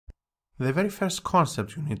The very first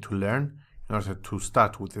concept you need to learn in order to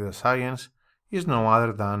start with data science is no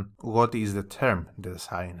other than what is the term data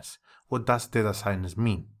science. What does data science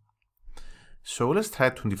mean? So let's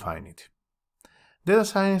try to define it. Data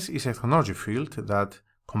science is a technology field that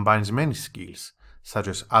combines many skills, such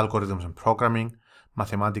as algorithms and programming,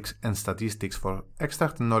 mathematics and statistics for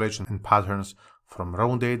extracting knowledge and patterns from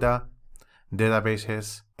raw data,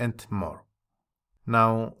 databases, and more.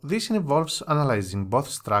 Now, this involves analyzing both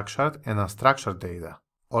structured and unstructured data.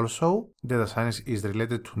 Also, data science is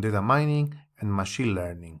related to data mining and machine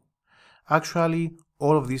learning. Actually,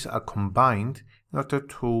 all of these are combined in order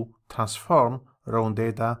to transform raw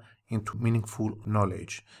data into meaningful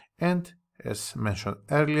knowledge. And as mentioned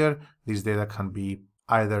earlier, this data can be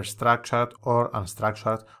either structured or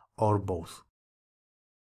unstructured or both.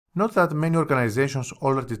 Note that many organizations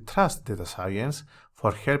already trust data science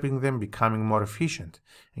for helping them becoming more efficient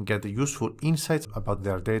and get useful insights about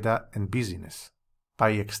their data and business.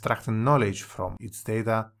 By extracting knowledge from its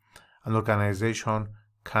data, an organization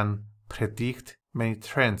can predict many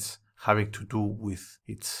trends having to do with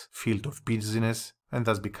its field of business and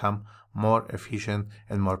thus become more efficient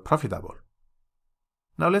and more profitable.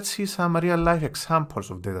 Now let's see some real-life examples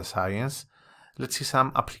of data science. Let's see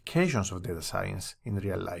some applications of data science in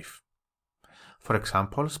real life. For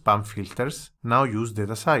example, spam filters now use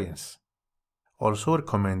data science. Also,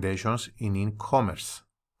 recommendations in e-commerce.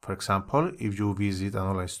 For example, if you visit an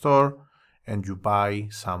online store and you buy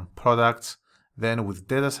some products, then with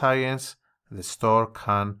data science, the store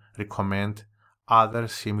can recommend other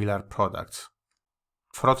similar products.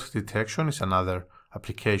 Fraud detection is another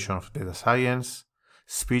application of data science,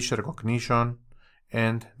 speech recognition,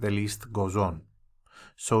 and the list goes on.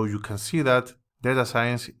 So you can see that data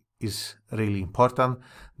science is really important.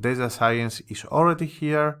 Data science is already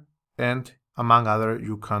here, and among other,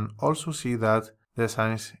 you can also see that data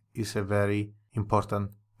science is a very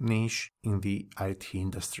important niche in the IT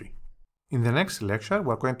industry. In the next lecture,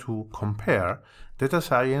 we're going to compare data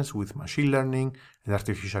science with machine learning and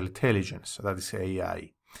artificial intelligence, that is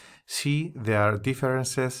AI. See their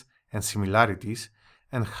differences and similarities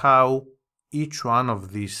and how each one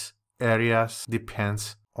of these areas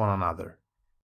depends on another.